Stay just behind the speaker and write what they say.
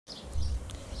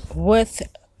With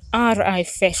RI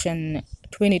Fashion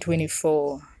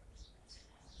 2024,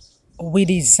 we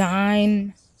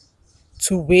design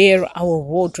to wear our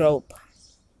wardrobe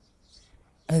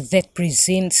that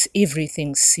presents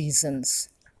everything seasons.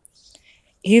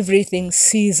 Everything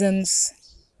seasons,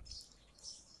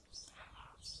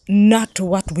 not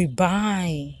what we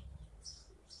buy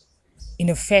in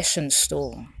a fashion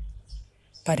store,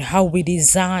 but how we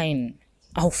design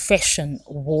our fashion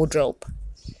wardrobe.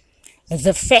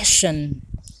 The fashion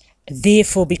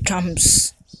therefore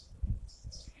becomes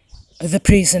the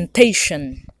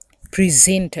presentation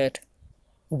presented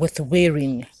with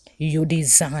wearing your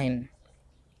design.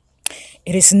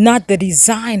 It is not the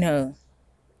designer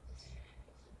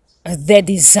that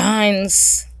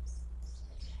designs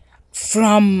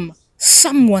from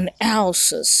someone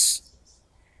else's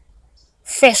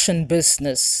fashion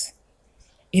business.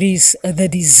 It is the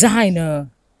designer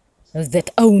that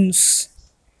owns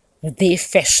their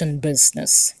fashion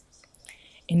business.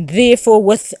 And therefore,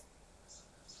 with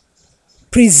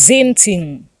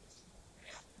presenting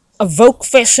a Vogue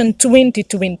Fashion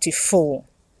 2024,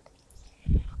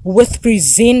 with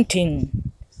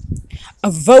presenting a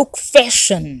Vogue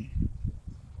Fashion,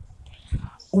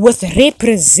 with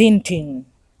representing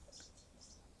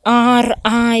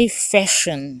RI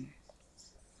Fashion,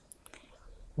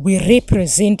 we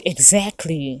represent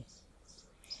exactly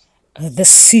the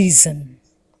season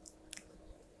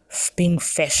of being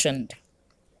fashioned.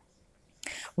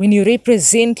 When you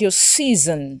represent your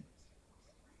season,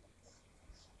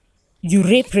 you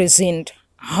represent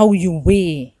how you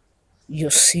wear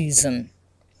your season.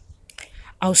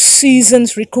 Our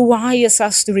seasons requires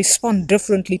us to respond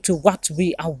differently to what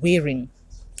we are wearing.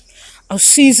 Our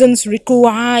seasons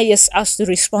requires us to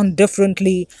respond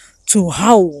differently to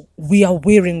how we are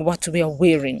wearing what we are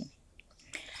wearing.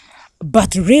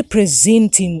 But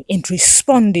representing and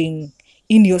responding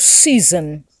in your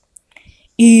season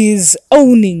is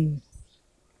owning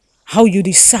how you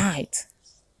decide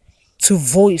to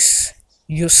voice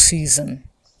your season.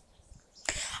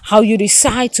 How you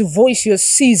decide to voice your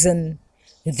season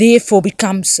therefore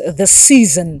becomes the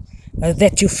season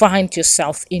that you find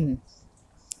yourself in.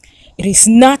 It is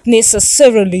not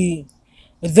necessarily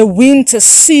the winter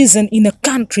season in a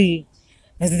country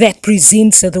that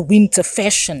presents the winter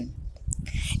fashion.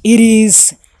 It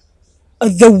is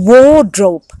the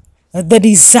wardrobe, the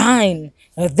design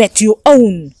that you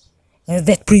own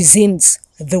that presents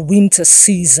the winter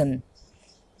season.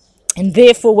 And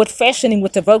therefore, with fashioning,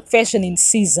 with the Vogue Fashion in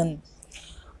season,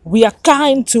 we are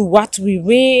kind to what we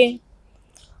wear.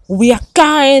 We are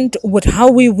kind with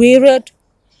how we wear it.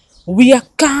 We are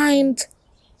kind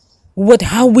with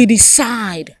how we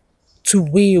decide to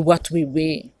wear what we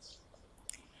wear.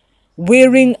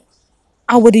 Wearing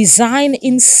our design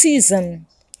in season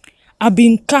are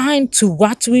being kind to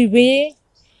what we wear,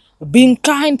 being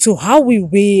kind to how we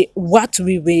wear what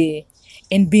we wear,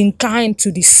 and being kind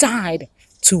to decide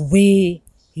to wear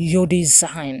your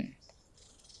design.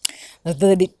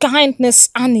 The kindness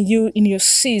on you in your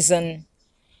season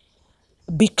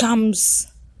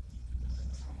becomes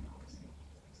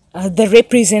the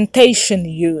representation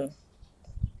you.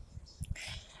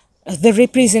 The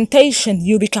representation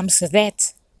you becomes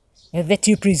that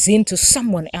you present to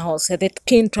someone else that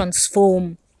can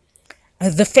transform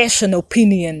the fashion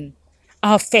opinion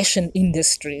of fashion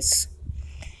industries.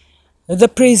 The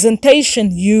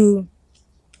presentation you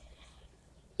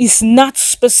is not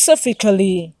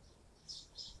specifically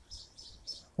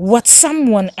what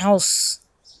someone else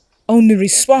only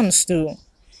responds to,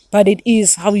 but it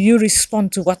is how you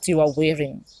respond to what you are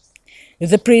wearing.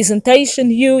 The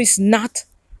presentation you is not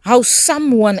how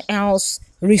someone else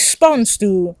responds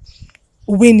to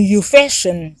when you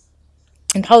fashion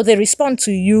and how they respond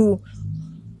to you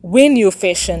when you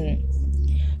fashion,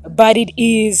 but it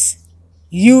is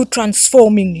you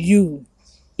transforming you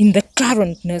in the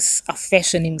currentness of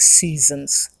fashioning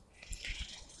seasons.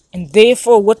 And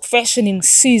therefore, with fashioning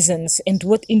seasons and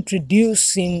with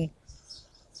introducing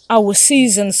our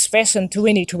seasons fashion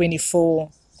 2024,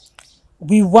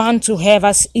 we want to have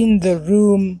us in the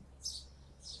room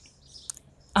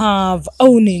of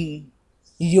owning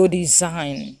your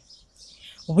design.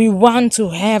 We want to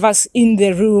have us in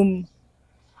the room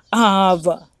of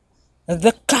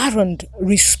the current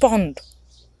respond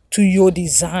to your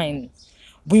design.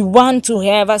 We want to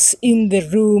have us in the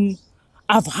room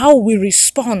of how we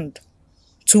respond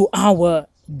to our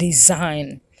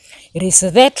design. It is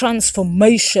that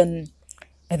transformation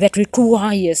that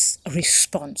requires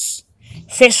response.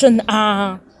 Fashion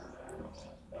are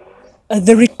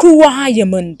the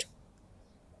requirement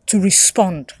to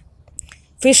respond.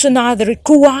 Fashion are the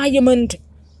requirement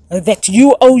that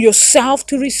you owe yourself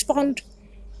to respond,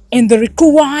 and the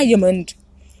requirement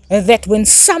that when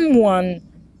someone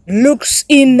looks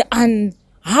in on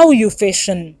how you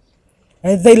fashion,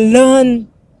 they learn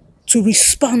to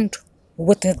respond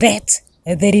with that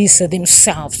is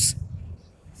themselves.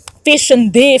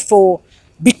 Fashion therefore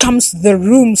becomes the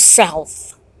room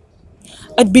self.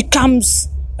 It becomes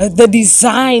the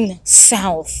design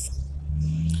self.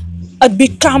 It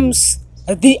becomes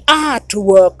the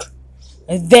artwork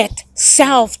that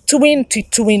Self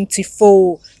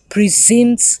 2024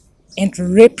 presents and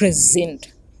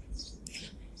represent.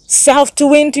 Self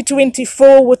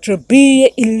 2024 with Ribea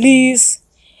Elise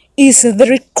is the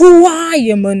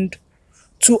requirement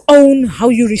to own how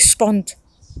you respond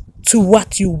to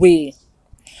what you wear.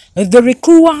 The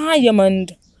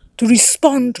requirement to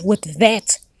respond with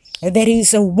that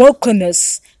is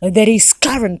awokenness, that is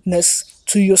currentness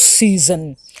to your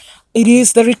season. It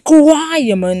is the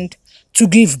requirement to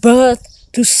give birth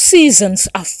to seasons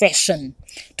of fashion,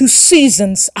 to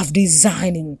seasons of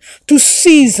designing, to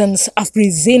seasons of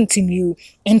presenting you,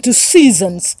 and to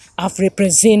seasons of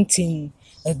representing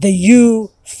the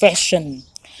you fashion.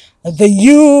 The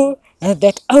you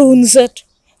that owns it,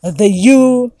 the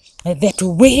you that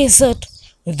wears it,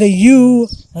 the you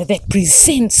that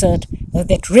presents it,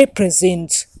 that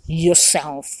represents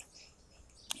yourself.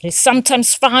 It is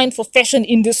sometimes fine for fashion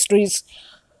industries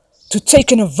to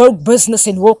take an evoke business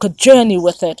and walk a journey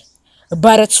with it,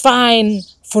 but it's fine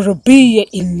for Ribea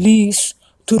Elise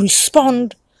to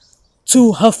respond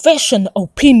to her fashion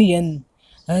opinion.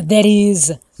 That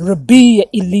is Ribea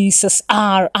Elise's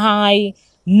R.I.,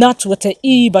 not with an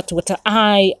E, but with an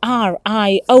I.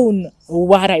 R.I. own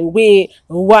what I wear,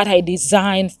 what I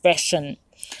design fashion.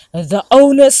 The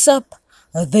ownership,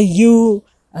 the you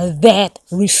that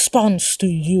responds to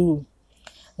you.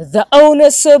 The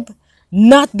ownership,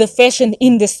 not the fashion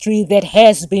industry that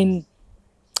has been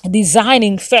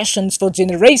designing fashions for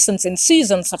generations and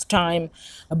seasons of time,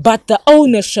 but the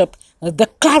ownership, the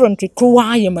current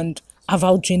requirement of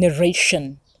our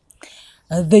generation.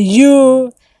 The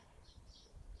you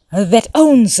that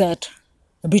owns it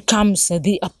becomes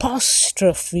the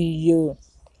apostrophe you.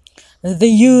 The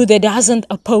you that doesn't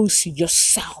oppose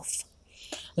yourself.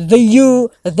 The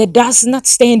you that does not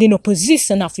stand in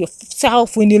opposition of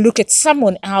yourself when you look at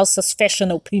someone else's fashion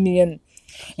opinion.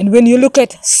 And when you look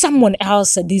at someone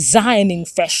else designing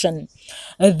fashion.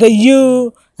 The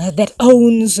you that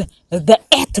owns the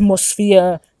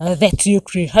atmosphere that you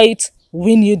create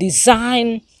when you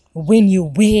design, when you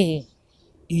wear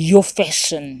your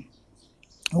fashion,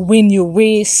 when you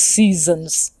wear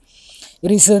seasons.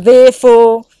 It is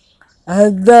therefore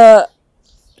the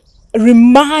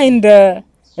reminder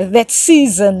that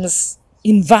seasons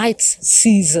invites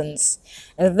seasons,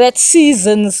 that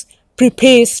seasons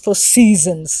prepares for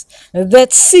seasons,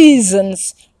 that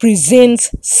seasons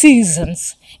presents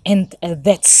seasons, and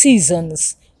that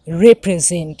seasons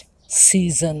represent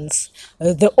seasons.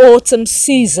 The autumn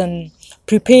season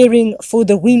preparing for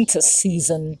the winter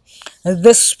season,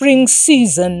 the spring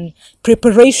season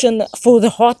preparation for the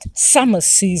hot summer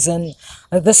season,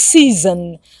 the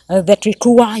season that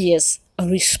requires a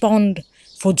response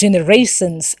for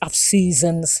generations of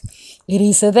seasons. It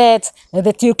is that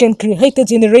you can create a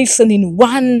generation in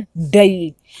one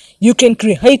day. You can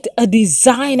create a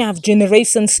design of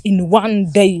generations in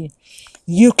one day.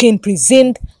 You can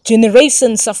present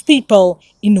generations of people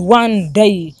in one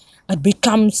day. It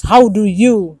becomes, how do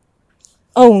you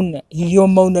own your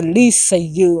Mona Lisa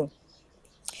you?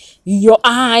 Your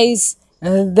eyes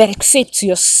that accept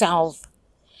yourself.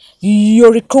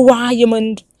 Your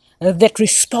requirement that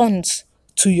responds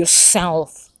to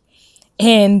yourself.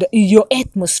 And your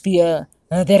atmosphere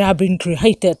that have been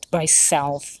created by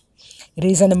self. It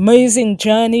is an amazing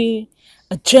journey,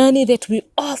 a journey that we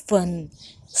often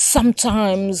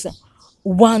sometimes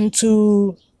want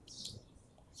to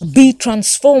be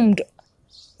transformed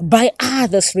by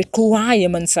others'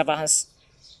 requirements of us,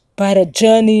 but a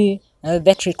journey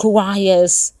that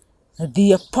requires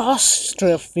the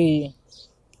apostrophe,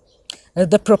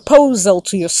 the proposal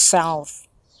to yourself,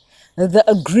 the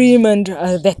agreement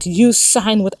that you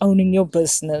sign with owning your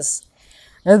business,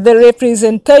 the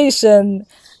representation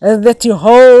that you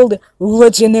hold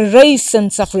with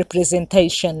generations of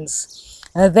representations,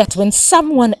 that when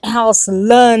someone else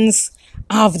learns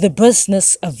of the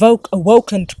business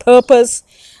awoken purpose,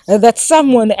 that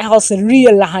someone else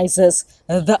realizes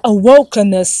the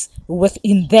awokenness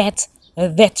within that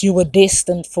you were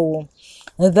destined for,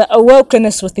 the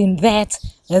awokenness within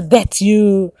that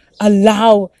you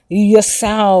allow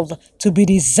yourself to be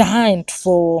designed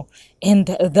for, and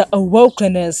the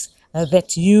awokenness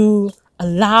that you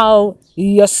allow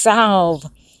yourself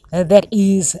that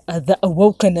is the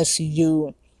awokeness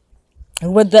you.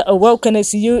 With the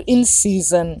awokeness you in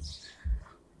season,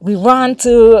 we want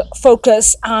to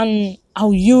focus on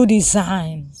our you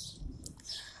design.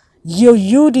 Your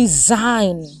you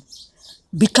design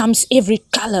becomes every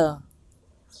color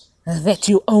that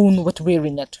you own with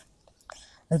wearing it.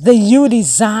 The you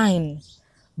design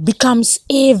becomes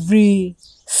every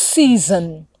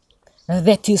season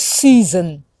that is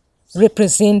season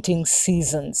representing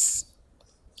seasons.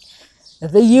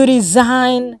 The you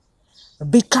design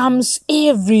becomes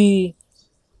every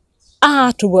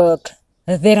artwork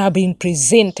that are being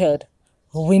presented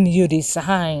when you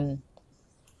design.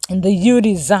 And the you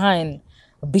design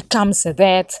becomes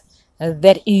that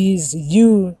is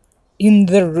you in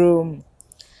the room.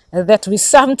 That we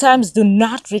sometimes do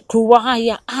not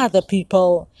require other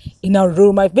people in our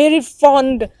room. I'm very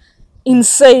fond in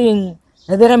saying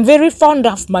that I'm very fond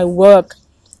of my work,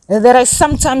 that I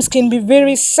sometimes can be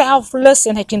very selfless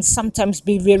and I can sometimes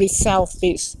be very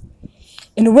selfish.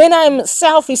 And when I'm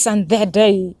selfish on that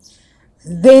day,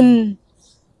 then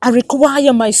I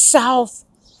require myself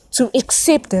to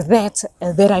accept that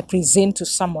I present to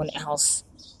someone else.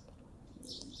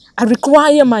 I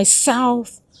require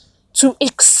myself to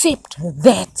accept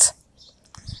that,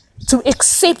 to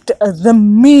accept the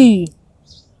me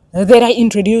that I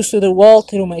introduce to the world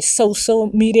through my social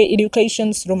media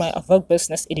education, through my work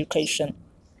business education.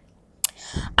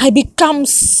 I become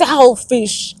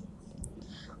selfish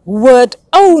with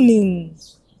owning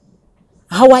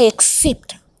how I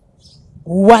accept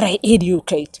what I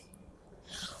educate,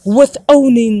 with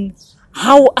owning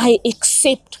how I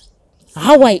accept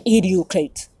how I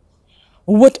educate,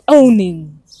 with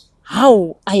owning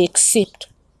how I accept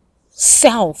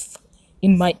self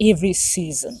in my every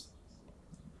season.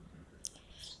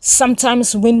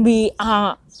 Sometimes when we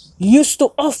are used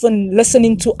to often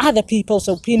listening to other people's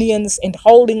opinions and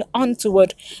holding on to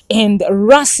it and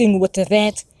rushing with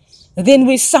that, then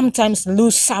we sometimes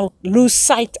lose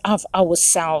sight of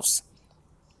ourselves.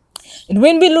 And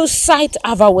when we lose sight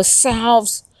of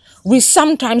ourselves, we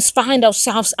sometimes find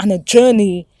ourselves on a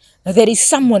journey that is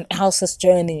someone else's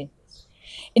journey.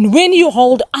 And when you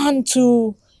hold on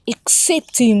to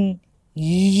accepting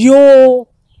your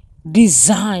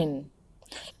design,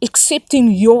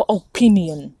 accepting your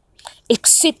opinion,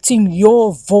 accepting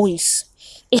your voice,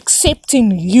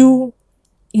 accepting you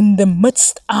in the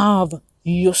midst of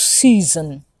your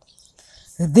season,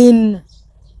 then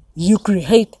you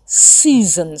create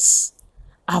seasons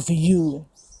of you.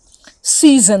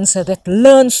 Seasons that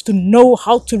learns to know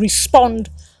how to respond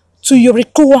to your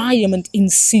requirement in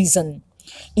season.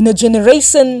 In a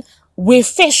generation where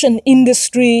fashion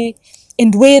industry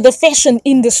and where the fashion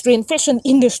industry and fashion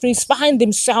industries find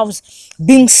themselves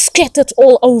being scattered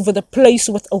all over the place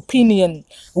with opinion,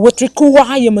 with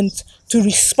requirement to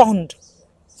respond.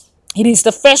 It is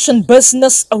the fashion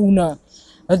business owner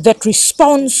that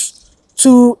responds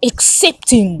to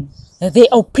accepting their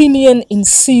opinion in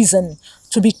season,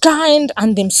 to be kind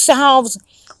on themselves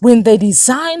when they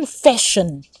design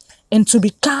fashion, and to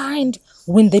be kind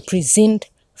when they present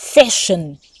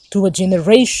fashion to a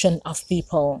generation of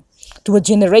people, to a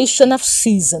generation of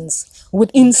seasons,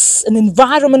 within an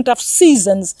environment of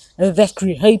seasons that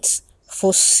creates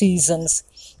for seasons.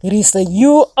 It is the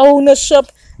you ownership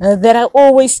that I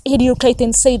always educate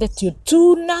and say that you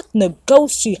do not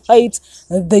negotiate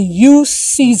the you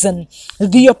season,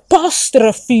 the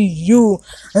apostrophe you,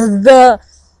 the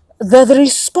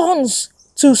response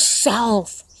to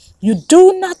self. You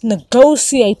do not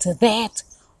negotiate that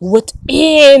with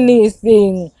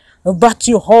anything, but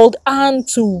you hold on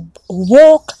to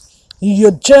walk your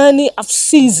journey of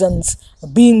seasons,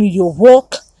 being your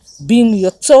walk, being your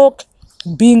talk,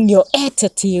 being your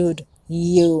attitude,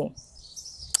 you.